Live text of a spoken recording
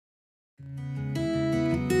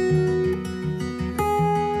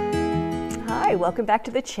Hi, welcome back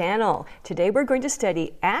to the channel. Today we're going to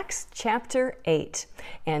study Acts chapter 8.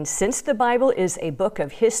 And since the Bible is a book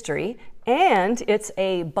of history and it's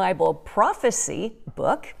a Bible prophecy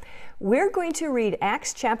book, we're going to read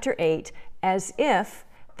Acts chapter 8 as if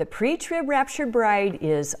the pre-trib raptured bride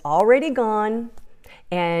is already gone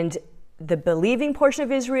and the believing portion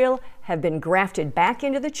of Israel have been grafted back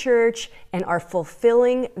into the church and are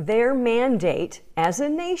fulfilling their mandate as a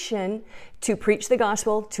nation to preach the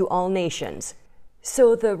gospel to all nations.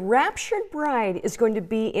 So the raptured bride is going to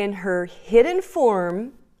be in her hidden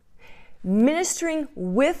form, ministering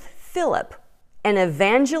with Philip, an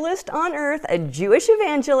evangelist on earth, a Jewish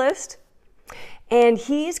evangelist, and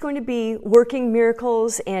he's going to be working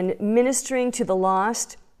miracles and ministering to the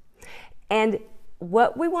lost. And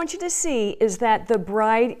what we want you to see is that the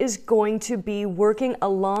bride is going to be working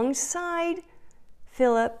alongside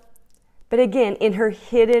Philip, but again, in her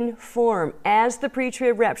hidden form as the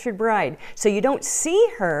pre-trib raptured bride. So you don't see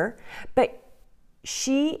her, but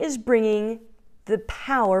she is bringing the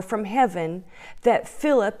power from heaven that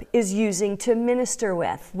Philip is using to minister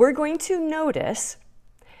with. We're going to notice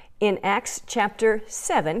in Acts chapter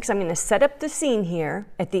 7, because I'm going to set up the scene here,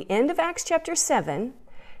 at the end of Acts chapter 7,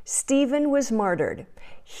 Stephen was martyred.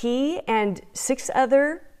 He and 6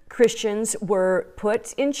 other Christians were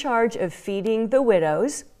put in charge of feeding the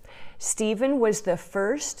widows. Stephen was the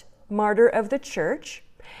first martyr of the church.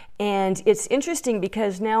 And it's interesting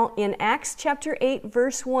because now in Acts chapter 8,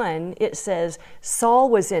 verse 1, it says, Saul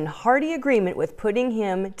was in hearty agreement with putting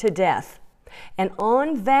him to death. And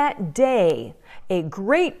on that day, a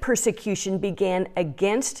great persecution began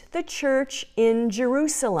against the church in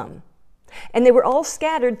Jerusalem. And they were all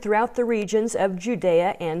scattered throughout the regions of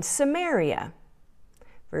Judea and Samaria.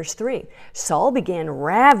 Verse 3, Saul began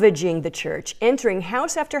ravaging the church, entering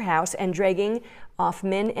house after house and dragging off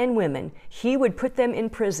men and women. He would put them in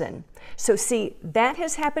prison. So see, that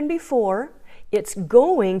has happened before. It's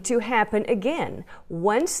going to happen again.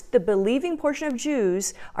 Once the believing portion of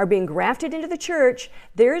Jews are being grafted into the church,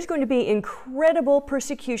 there is going to be incredible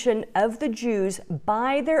persecution of the Jews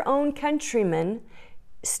by their own countrymen,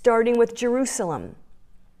 starting with Jerusalem.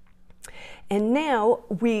 And now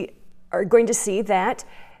we are going to see that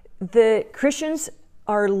the Christians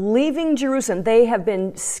are leaving Jerusalem. They have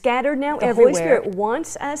been scattered now everywhere. The Holy Spirit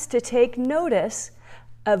wants us to take notice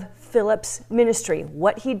of Philip's ministry,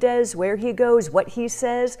 what he does, where he goes, what he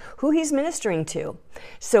says, who he's ministering to.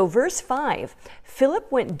 So verse 5,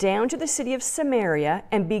 Philip went down to the city of Samaria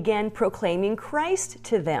and began proclaiming Christ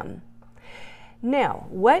to them. Now,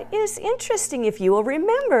 what is interesting, if you will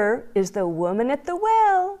remember, is the woman at the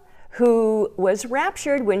well who was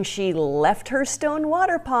raptured when she left her stone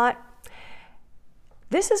water pot.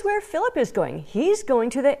 This is where Philip is going. He's going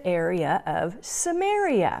to the area of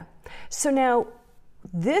Samaria. So now,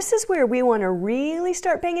 this is where we want to really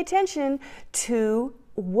start paying attention to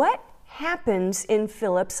what happens in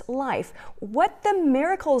Philip's life, what the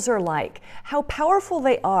miracles are like, how powerful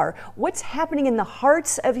they are, what's happening in the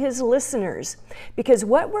hearts of his listeners. Because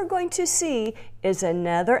what we're going to see is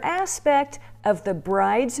another aspect of the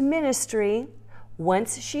bride's ministry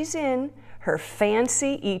once she's in her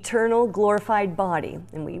fancy, eternal, glorified body.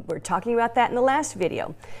 And we were talking about that in the last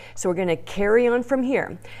video. So we're going to carry on from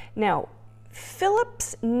here. Now,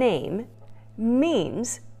 Philip's name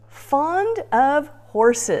means fond of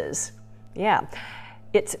horses. Yeah,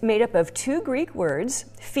 it's made up of 2 Greek words,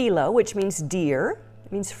 philo, which means dear,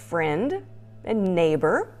 it means friend and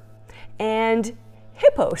neighbor, and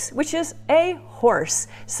hippos, which is a horse.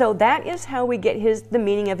 So that is how we get the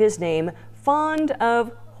meaning of his name, fond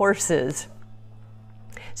of horses.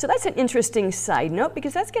 So that's an interesting side note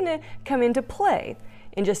because that's going to come into play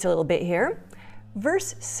in just a little bit here.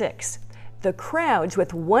 Verse 6. The crowds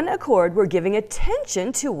with one accord were giving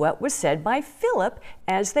attention to what was said by Philip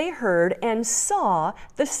as they heard and saw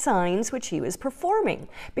the signs which he was performing.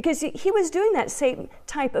 Because he was doing that same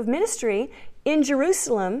type of ministry in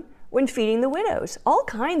Jerusalem when feeding the widows. All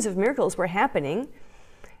kinds of miracles were happening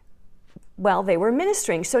while they were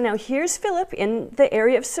ministering. So now here's Philip in the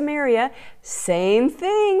area of Samaria. Same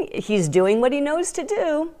thing. He's doing what he knows to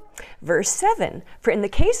do. Verse 7, for in the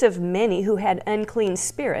case of many who had unclean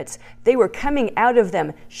spirits, they were coming out of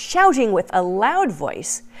them, shouting with a loud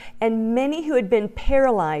voice, and many who had been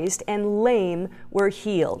paralyzed and lame were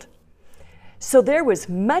healed. So there was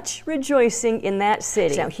much rejoicing in that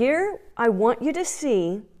city. Now here, I want you to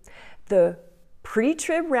see the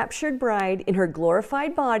pre-trib raptured bride in her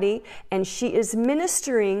glorified body, and she is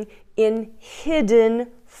ministering in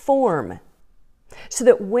hidden form. So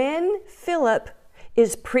that when Philip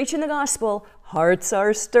is preaching the gospel, Hearts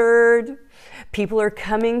are stirred. People are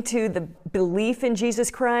coming to the belief in Jesus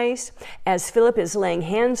Christ as Philip is laying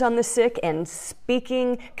hands on the sick and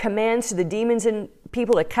speaking commands to the demons and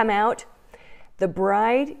people to come out. The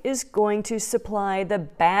bride is going to supply the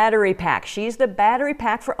battery pack. She's the battery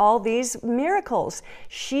pack for all these miracles.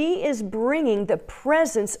 She is bringing the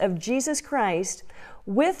presence of Jesus Christ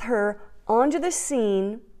with her onto the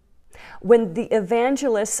scene when the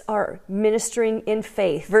evangelists are ministering in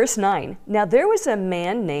faith. Verse 9, now there was a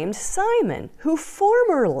man named Simon who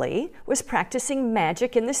formerly was practicing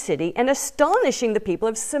magic in the city and astonishing the people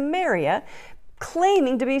of Samaria,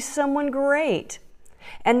 claiming to be someone great.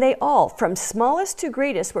 And they all, from smallest to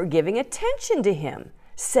greatest, were giving attention to him,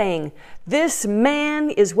 saying, this man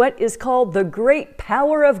is what is called the great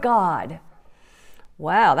power of God.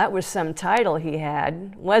 Wow, that was some title he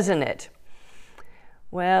had, wasn't it?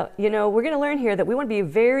 Well, you know, we're going to learn here that we want to be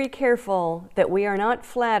very careful that we are not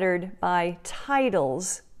flattered by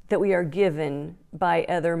titles that we are given by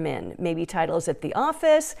other men. Maybe titles at the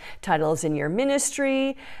office, titles in your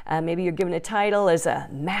ministry, maybe you're given a title as a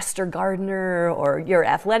master gardener or your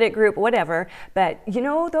athletic group, whatever. But you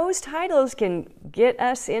know, those titles can get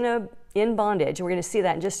us in bondage. We're going to see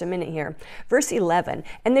that in just a minute here. Verse 11,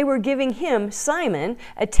 and they were giving him, Simon,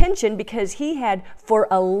 attention because he had for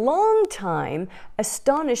a long time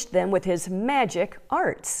astonished them with his magic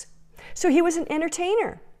arts. So he was an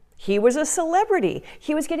entertainer. He was a celebrity.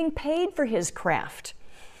 He was getting paid for his craft.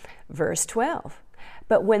 Verse 12,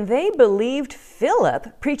 but when they believed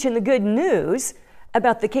Philip preaching the good news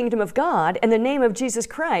about the kingdom of God and the name of Jesus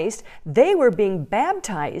Christ, they were being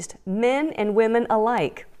baptized, men and women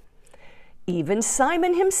alike. Even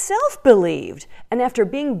Simon himself believed, and after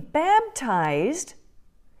being baptized,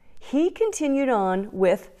 he continued on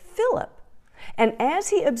with Philip. And as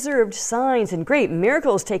he observed signs and great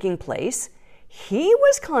miracles taking place, he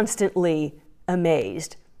was constantly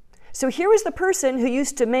amazed. So here was the person who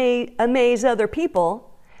used to amaze other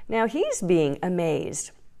people. Now he's being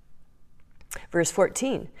amazed. Verse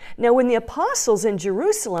 14, now when the apostles in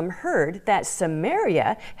Jerusalem heard that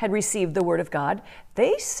Samaria had received the word of God,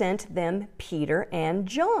 they sent them Peter and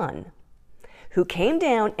John, who came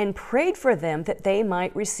down and prayed for them that they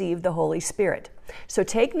might receive the Holy Spirit. So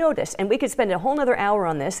take notice, and we could spend a whole nother hour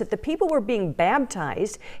on this, that the people were being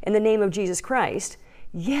baptized in the name of Jesus Christ,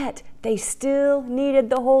 yet they still needed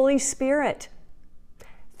the Holy Spirit.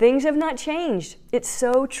 Things have not changed. It's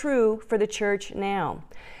so true for the church now.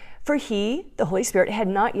 For he, the Holy Spirit, had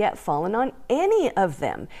not yet fallen on any of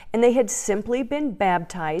them, and they had simply been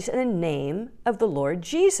baptized in the name of the Lord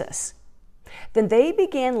Jesus. Then they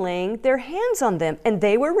began laying their hands on them, and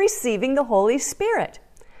they were receiving the Holy Spirit.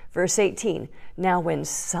 Verse 18, now when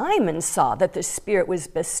Simon saw that the Spirit was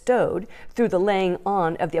bestowed through the laying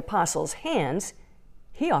on of the apostles' hands,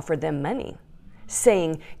 he offered them money,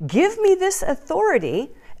 saying, give me this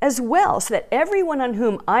authority as well, so that everyone on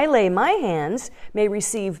whom I lay my hands may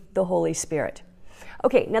receive the Holy Spirit.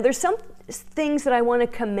 Okay, now there's some things that I want to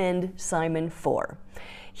commend Simon for.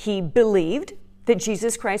 He believed that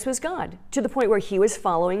Jesus Christ was God, to the point where he was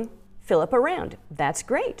following Philip around. That's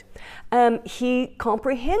great. He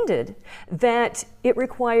comprehended that it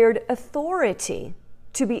required authority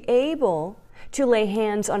to be able to lay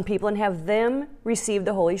hands on people and have them receive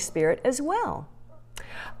the Holy Spirit as well.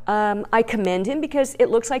 I commend him because it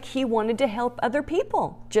looks like he wanted to help other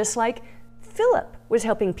people, just like Philip was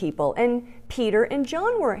helping people and Peter and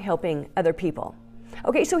John were helping other people.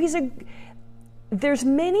 Okay, so there's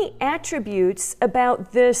many attributes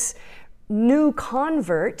about this new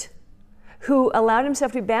convert who allowed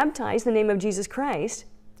himself to be baptized in the name of Jesus Christ.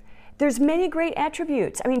 There's many great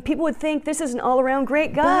attributes. I mean, people would think this is an all-around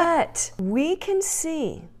great guy. But we can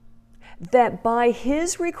see that by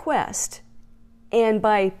his request and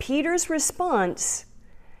by Peter's response,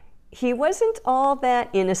 he wasn't all that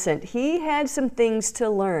innocent. He had some things to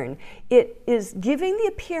learn. It is giving the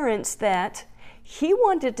appearance that he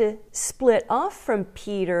wanted to split off from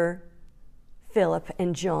Peter, Philip,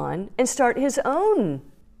 and John and start his own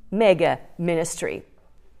mega ministry.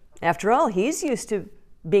 After all, he's used to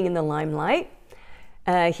being in the limelight.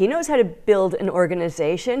 He knows how to build an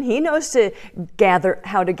organization. He knows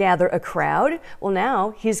how to gather a crowd. Well,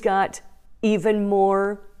 now he's got even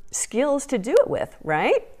more skills to do it with,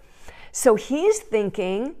 right? So he's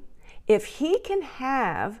thinking, if he can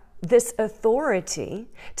have this authority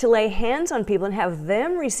to lay hands on people and have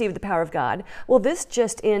them receive the power of God, well, this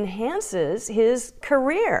just enhances his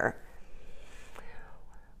career.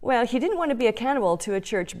 Well, he didn't want to be accountable to a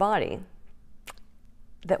church body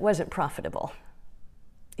that wasn't profitable.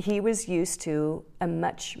 He was used to a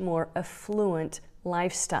much more affluent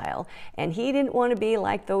lifestyle, and he didn't want to be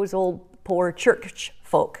like those old poor church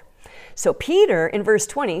folk. So Peter, in verse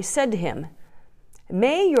 20, said to him,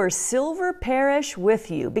 "May your silver perish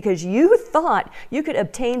with you, because you thought you could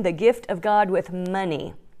obtain the gift of God with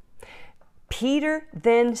money." Peter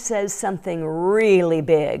then says something really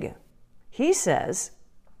big. He says,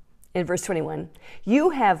 in verse 21,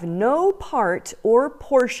 "You have no part or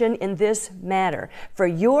portion in this matter, for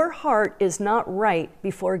your heart is not right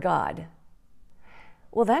before God."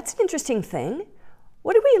 Well, that's an interesting thing.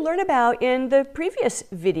 What did we learn about in the previous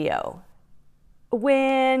video?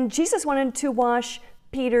 When Jesus wanted to wash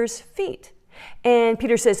Peter's feet. And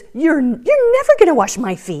Peter says, you're never going to wash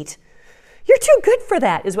my feet. You're too good for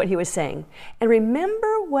that, is what he was saying. And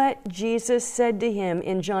remember what Jesus said to him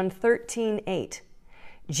in John 13:8.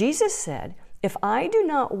 Jesus said, "If I do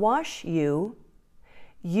not wash you,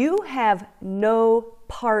 you have no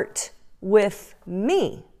part with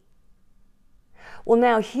me." Well,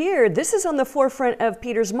 now here, this is on the forefront of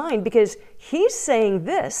Peter's mind because he's saying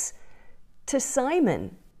this to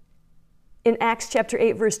Simon in Acts chapter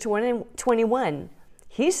 8, verse 21.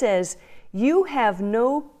 He says, "You have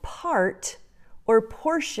no part or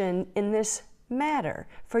portion in this matter,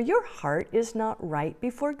 for your heart is not right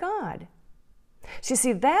before God." So you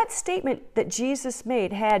see, that statement that Jesus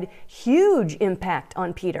made had huge impact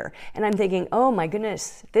on Peter. And I'm thinking, oh my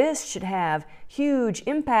goodness, this should have huge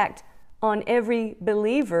impact on every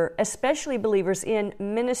believer, especially believers in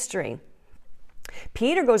ministry.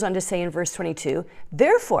 Peter goes on to say in verse 22,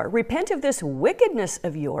 "Therefore, repent of this wickedness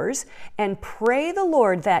of yours and pray the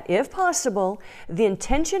Lord that, if possible, the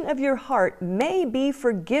intention of your heart may be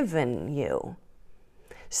forgiven you."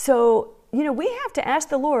 So, we have to ask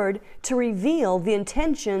the Lord to reveal the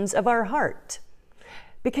intentions of our heart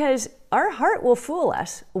because our heart will fool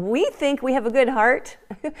us. We think we have a good heart.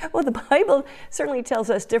 Well, the Bible certainly tells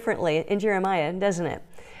us differently in Jeremiah, doesn't it?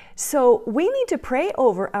 So we need to pray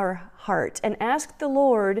over our heart and ask the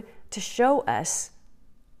Lord to show us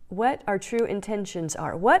what our true intentions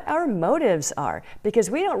are, what our motives are,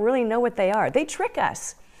 because we don't really know what they are. They trick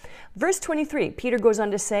us. Verse 23, Peter goes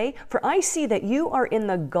on to say, "For I see that you are in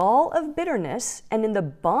the gall of bitterness and in the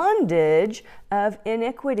bondage of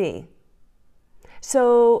iniquity."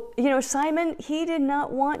 So, Simon, he did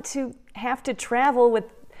not want to have to travel with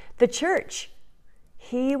the church.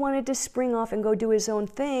 He wanted to spring off and go do his own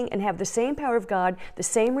thing and have the same power of God, the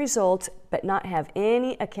same results, but not have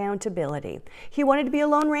any accountability. He wanted to be a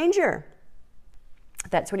lone ranger.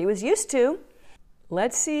 That's what he was used to.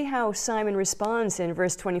 Let's see how Simon responds in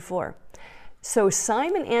verse 24. "So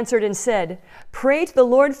Simon answered and said, 'Pray to the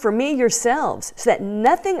Lord for me yourselves, so that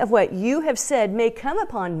nothing of what you have said may come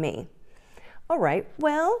upon me.'" All right,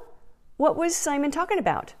 well, what was Simon talking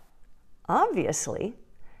about? Obviously,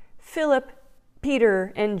 Philip,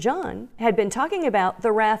 Peter, and John had been talking about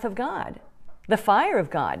the wrath of God, the fire of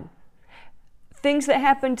God, things that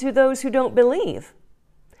happen to those who don't believe.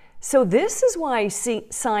 So this is why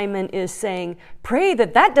Simon is saying, "Pray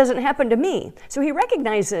that that doesn't happen to me." So he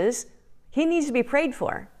recognizes he needs to be prayed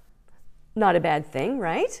for. Not a bad thing,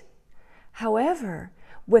 right? However,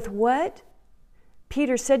 with what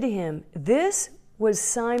Peter said to him, this was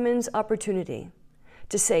Simon's opportunity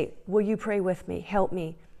to say, "Will you pray with me? Help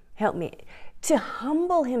me, help me." To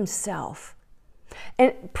humble himself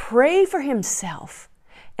and pray for himself.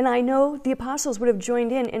 And I know the apostles would have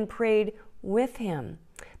joined in and prayed with him,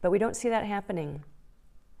 but we don't see that happening.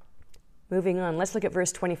 Moving on, let's look at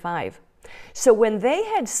verse 25. "So when they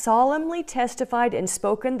had solemnly testified and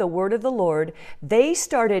spoken the word of the Lord, they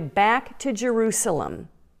started back to Jerusalem."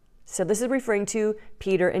 So this is referring to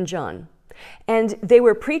Peter and John. "And they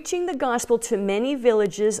were preaching the gospel to many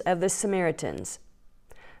villages of the Samaritans."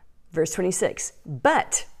 Verse 26,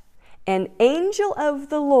 "But an angel of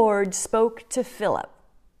the Lord spoke to Philip,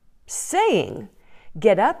 saying,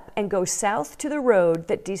 'Get up and go south to the road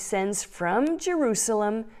that descends from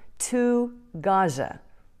Jerusalem to Gaza.'"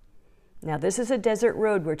 Now this is a desert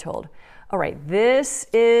road, we're told. All right, this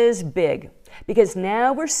is big because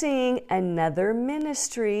now we're seeing another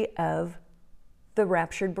ministry of the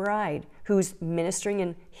raptured bride who's ministering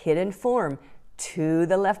in hidden form to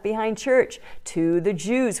the left behind church, to the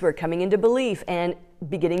Jews who are coming into belief and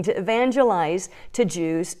beginning to evangelize to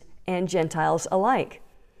Jews and Gentiles alike.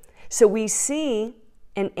 So we see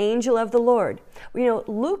an angel of the Lord.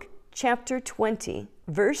 Luke chapter 20,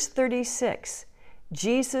 verse 36,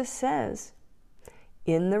 Jesus says,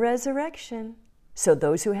 "In the resurrection, so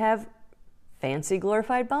those who have fancy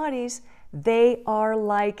glorified bodies, they are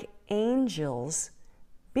like angels,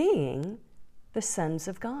 being the sons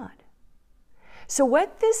of God." So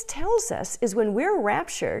what this tells us is when we're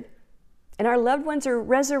raptured and our loved ones are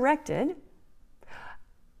resurrected,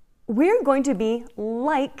 we're going to be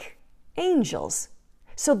like angels.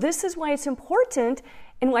 So this is why it's important,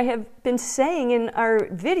 and why I have been saying in our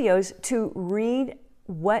videos, to read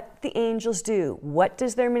what the angels do. What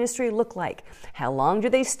does their ministry look like? How long do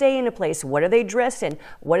they stay in a place? What are they dressed in?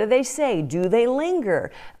 What do they say? Do they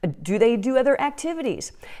linger? Do they do other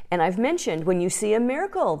activities? And I've mentioned, when you see a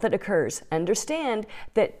miracle that occurs, understand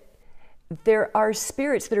that there are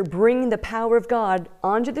spirits that are bringing the power of God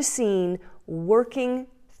onto the scene, working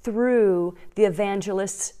through the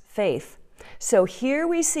evangelist's faith. So here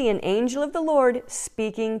we see an angel of the Lord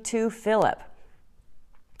speaking to Philip.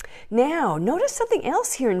 Now, notice something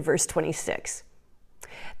else here in verse 26.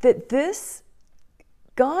 That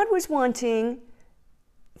God was wanting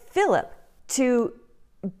Philip to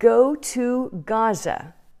go to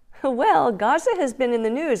Gaza. Well, Gaza has been in the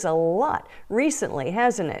news a lot recently,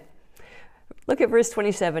 hasn't it? Look at verse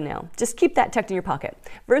 27 now. Just keep that tucked in your pocket.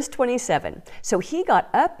 Verse 27. So he got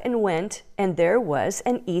up and went, and there was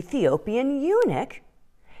an Ethiopian eunuch,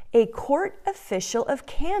 a court official of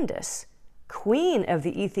Candace, queen of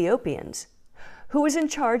the Ethiopians, who was in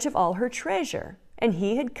charge of all her treasure, and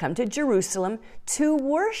he had come to Jerusalem to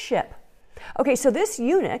worship. Okay, so this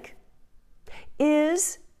eunuch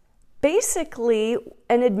is basically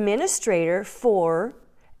an administrator for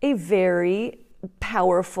a very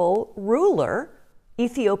powerful ruler,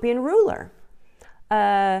 Ethiopian ruler.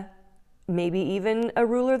 Maybe even a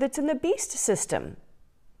ruler that's in the beast system.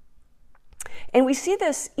 And we see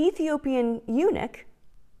this Ethiopian eunuch.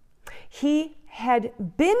 He had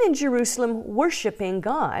been in Jerusalem worshiping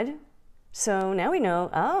God. So now we know,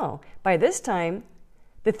 oh, by this time,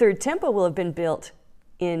 the third temple will have been built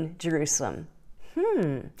in Jerusalem.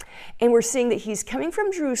 And we're seeing that he's coming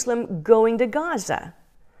from Jerusalem, going to Gaza.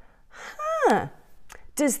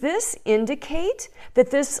 Does this indicate that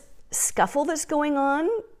this scuffle that's going on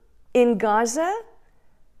in Gaza,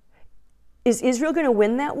 is Israel going to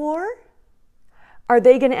win that war? Are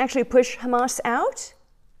they going to actually push Hamas out?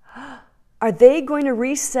 Are they going to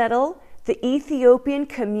resettle the Ethiopian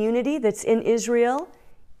community that's in Israel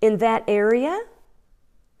in that area?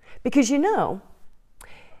 Because you know,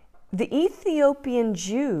 the Ethiopian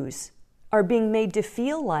Jews are being made to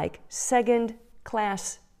feel like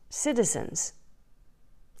second-class citizens,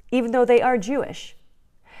 even though they are Jewish.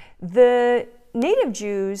 The native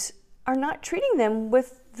Jews are not treating them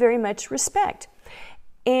with very much respect.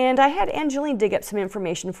 And I had Angeline dig up some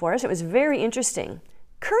information for us. It was very interesting.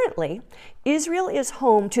 Currently, Israel is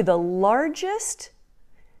home to the largest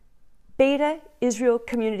Beta Israel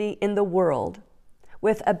community in the world,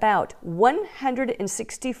 with about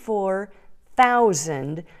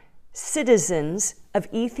 164,000 citizens of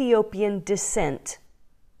Ethiopian descent,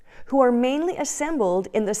 who are mainly assembled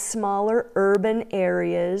in the smaller urban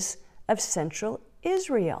areas of central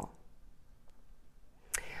Israel.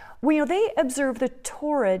 Well, you know, they observe the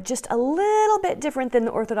Torah just a little bit different than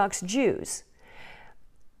the Orthodox Jews.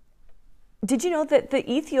 Did you know that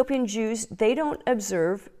the Ethiopian Jews, they don't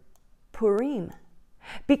observe Purim?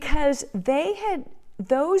 Because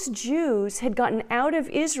those Jews had gotten out of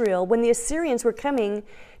Israel when the Assyrians were coming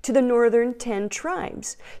to the northern 10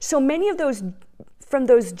 tribes. So many of those, from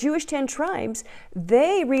those Jewish 10 tribes,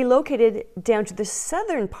 they relocated down to the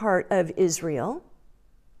southern part of Israel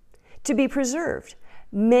to be preserved.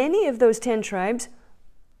 Many of those 10 tribes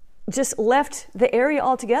just left the area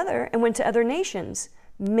altogether and went to other nations.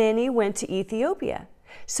 Many went to Ethiopia.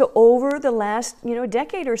 So over the last,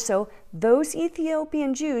 decade or so, those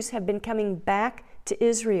Ethiopian Jews have been coming back to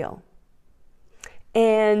Israel.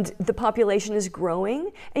 And the population is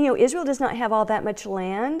growing. And Israel does not have all that much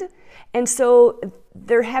land. And so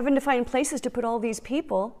they're having to find places to put all these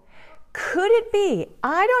people. Could it be?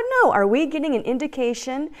 I don't know. Are we getting an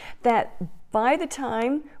indication that by the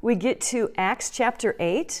time we get to Acts chapter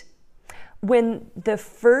 8, when the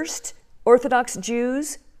first Orthodox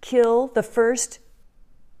Jews kill the first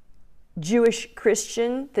Jewish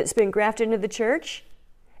Christian that's been grafted into the church,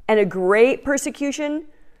 and a great persecution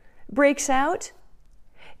breaks out,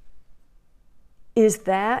 is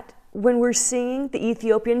that when we're seeing the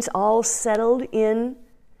Ethiopians all settled in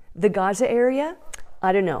the Gaza area?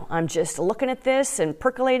 I don't know. I'm just looking at this and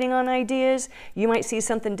percolating on ideas. You might see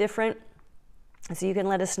something different, so you can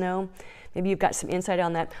let us know. Maybe you've got some insight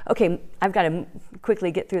on that. Okay, I've got to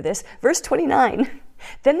quickly get through this. Verse 29,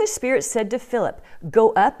 then the Spirit said to Philip,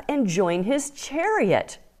 go up and join his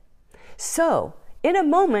chariot. So, in a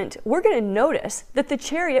moment, we're going to notice that the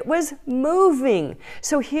chariot was moving.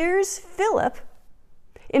 So here's Philip.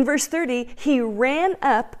 In verse 30, he ran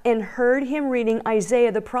up and heard him reading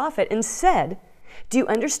Isaiah the prophet and said, do you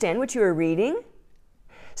understand what you are reading?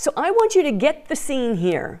 So I want you to get the scene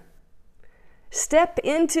here. Step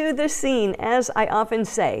into the scene, as I often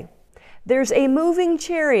say. There's a moving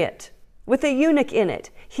chariot with a eunuch in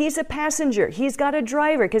it. He's a passenger. He's got a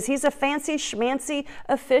driver because he's a fancy schmancy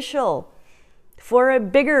official for a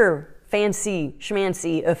bigger fancy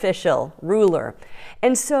schmancy official, ruler.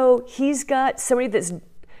 And so he's got somebody that's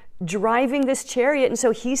driving this chariot, and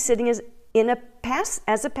so he's sitting as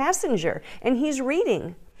a passenger, and he's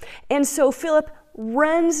reading. And so Philip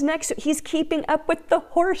runs next to, he's keeping up with the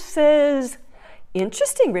horses.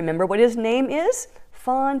 Interesting. Remember what his name is?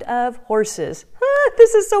 Fond of horses.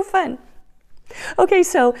 This is so fun. Okay,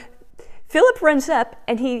 so Philip runs up,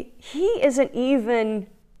 and he isn't even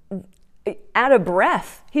out of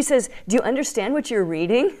breath. He says, "Do you understand what you're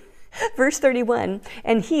reading?" Verse 31,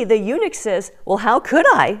 and he, the eunuch, says, "Well, how could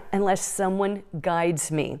I unless someone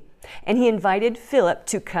guides me?" And he invited Philip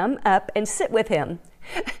to come up and sit with him.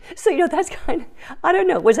 So, that's kind of, I don't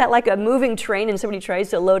know, was that like a moving train and somebody tries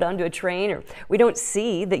to load onto a train? Or we don't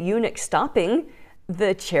see the eunuch stopping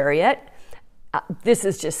the chariot. This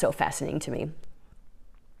is just so fascinating to me.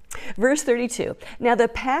 Verse 32, now the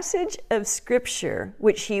passage of scripture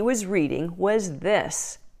which he was reading was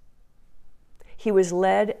this: he was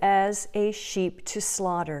led as a sheep to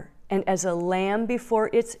slaughter, and as a lamb before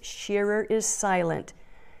its shearer is silent,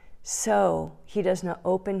 so he does not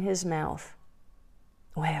open his mouth.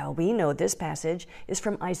 Well, we know this passage is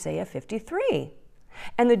from Isaiah 53.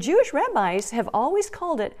 And the Jewish rabbis have always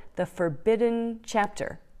called it the forbidden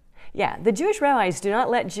chapter. Yeah, the Jewish rabbis do not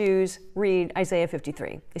let Jews read Isaiah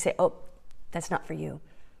 53. They say, oh, that's not for you.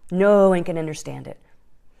 No one can understand it.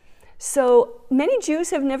 So many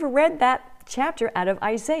Jews have never read that chapter out of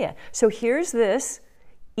Isaiah. So here's this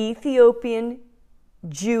Ethiopian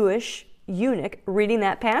Jewish eunuch reading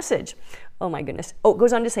that passage. Oh my goodness. Oh, it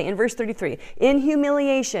goes on to say in verse 33, in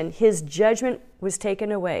humiliation, his judgment was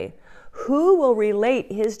taken away. Who will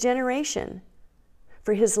relate his generation?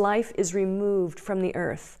 For his life is removed from the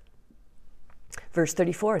earth. Verse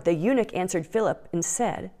 34, the eunuch answered Philip and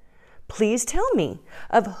said, please tell me,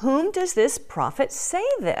 of whom does this prophet say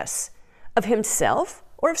this? Of himself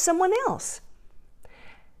or of someone else?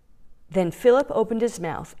 Then Philip opened his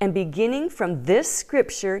mouth, and beginning from this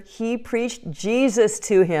scripture, he preached Jesus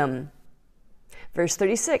to him. Verse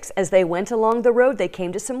 36, as they went along the road, they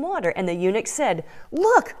came to some water, and the eunuch said,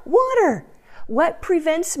 look, water! What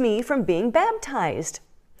prevents me from being baptized?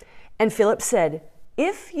 And Philip said,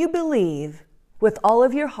 if you believe with all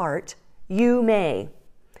of your heart, you may.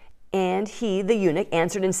 And he, the eunuch,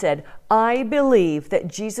 answered and said, I believe that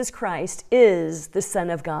Jesus Christ is the Son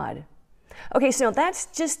of God. Okay, so that's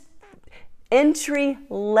just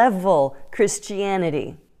entry-level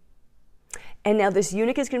Christianity. And now this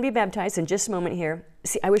eunuch is going to be baptized in just a moment here.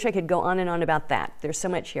 See, I wish I could go on and on about that. There's so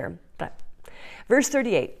much here. But verse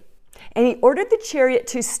 38, and he ordered the chariot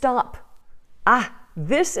to stop.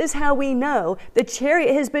 This is how we know the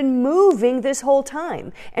chariot has been moving this whole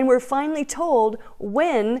time. And we're finally told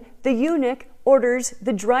when the eunuch orders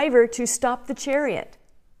the driver to stop the chariot.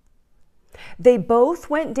 They both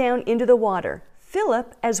went down into the water,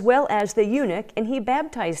 Philip as well as the eunuch, and he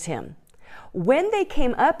baptized him. When they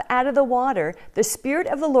came up out of the water, the Spirit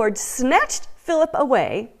of the Lord snatched Philip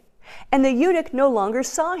away, and the eunuch no longer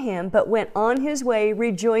saw him, but went on his way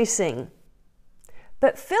rejoicing.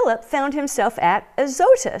 But Philip found himself at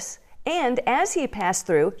Azotus, and as he passed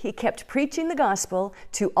through, he kept preaching the gospel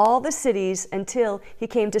to all the cities until he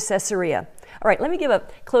came to Caesarea. All right, let me give a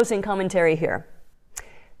closing commentary here.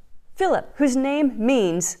 Philip, whose name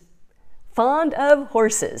means fond of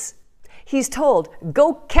horses, he's told,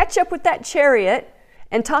 go catch up with that chariot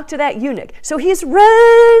and talk to that eunuch. So he's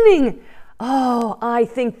running. Oh, I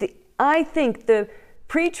think the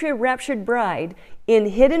pre-trib raptured bride in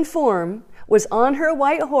hidden form was on her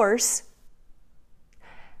white horse,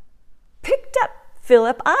 picked up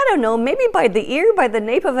Philip, I don't know, maybe by the ear, by the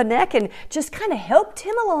nape of a neck, and just kind of helped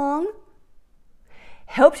him along,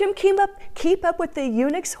 helped him keep up with the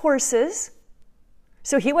eunuch's horses,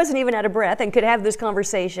 so he wasn't even out of breath and could have this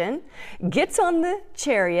conversation, gets on the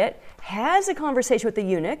chariot, has a conversation with the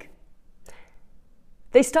eunuch.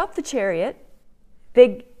 They stop the chariot.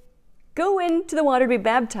 They go into the water to be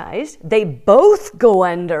baptized. They both go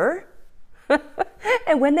under.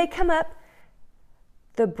 And when they come up,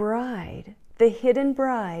 the bride, the hidden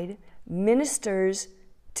bride, ministers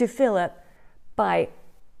to Philip by,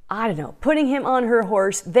 putting him on her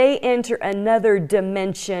horse. They enter another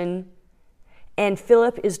dimension, and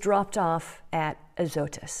Philip is dropped off at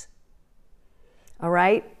Azotus. All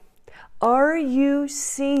right? Are you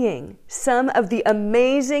seeing some of the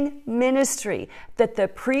amazing ministry that the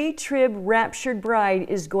pre-trib raptured bride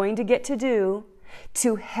is going to get to do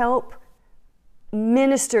to help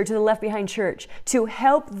minister to the Left Behind Church, to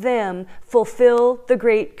help them fulfill the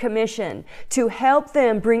Great Commission, to help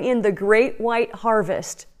them bring in the great white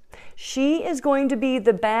harvest. She is going to be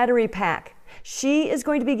the battery pack. She is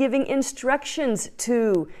going to be giving instructions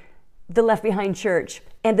to the Left Behind Church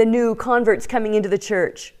and the new converts coming into the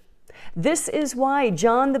church. This is why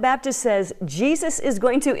John the Baptist says, Jesus is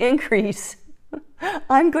going to increase.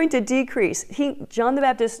 I'm going to decrease. John the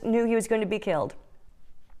Baptist knew he was going to be killed.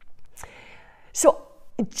 So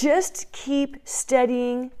just keep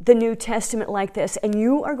studying the New Testament like this, and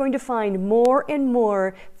you are going to find more and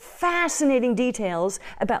more fascinating details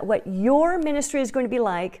about what your ministry is going to be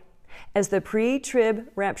like as the pre-trib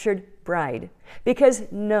raptured bride. Because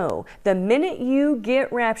no, the minute you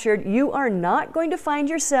get raptured, you are not going to find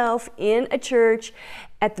yourself in a church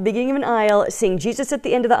at the beginning of an aisle, seeing Jesus at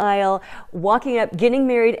the end of the aisle, walking up, getting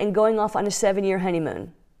married, and going off on a 7-year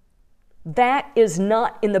honeymoon. That is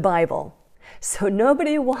not in the Bible. So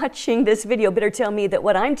nobody watching this video better tell me that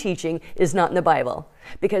what I'm teaching is not in the Bible,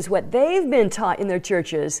 because what they've been taught in their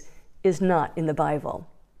churches is not in the Bible.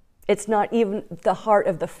 It's not even the heart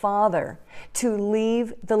of the Father to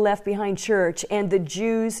leave the Left Behind Church and the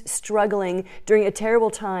Jews struggling during a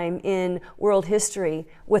terrible time in world history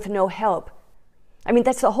with no help. I mean,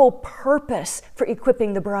 that's the whole purpose for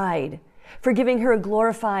equipping the bride, for giving her a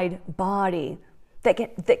glorified body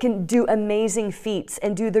that can do amazing feats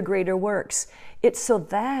and do the greater works. It's so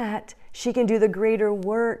that she can do the greater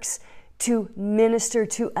works to minister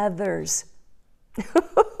to others.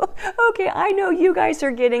 Okay, I know you guys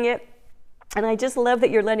are getting it. And I just love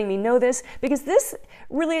that you're letting me know this, because this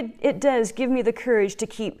really, it does give me the courage to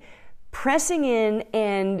keep pressing in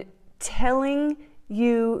and telling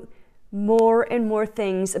you more and more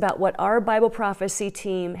things about what our Bible prophecy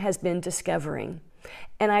team has been discovering.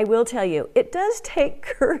 And I will tell you, it does take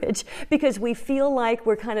courage, because we feel like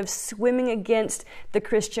we're kind of swimming against the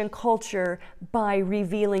Christian culture by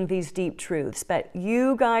revealing these deep truths. But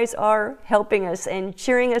you guys are helping us and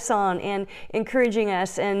cheering us on and encouraging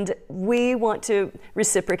us, and we want to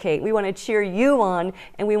reciprocate. We want to cheer you on,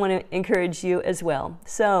 and we want to encourage you as well.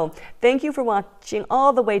 So thank you for watching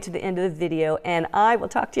all the way to the end of the video, and I will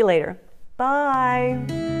talk to you later.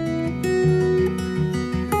 Bye.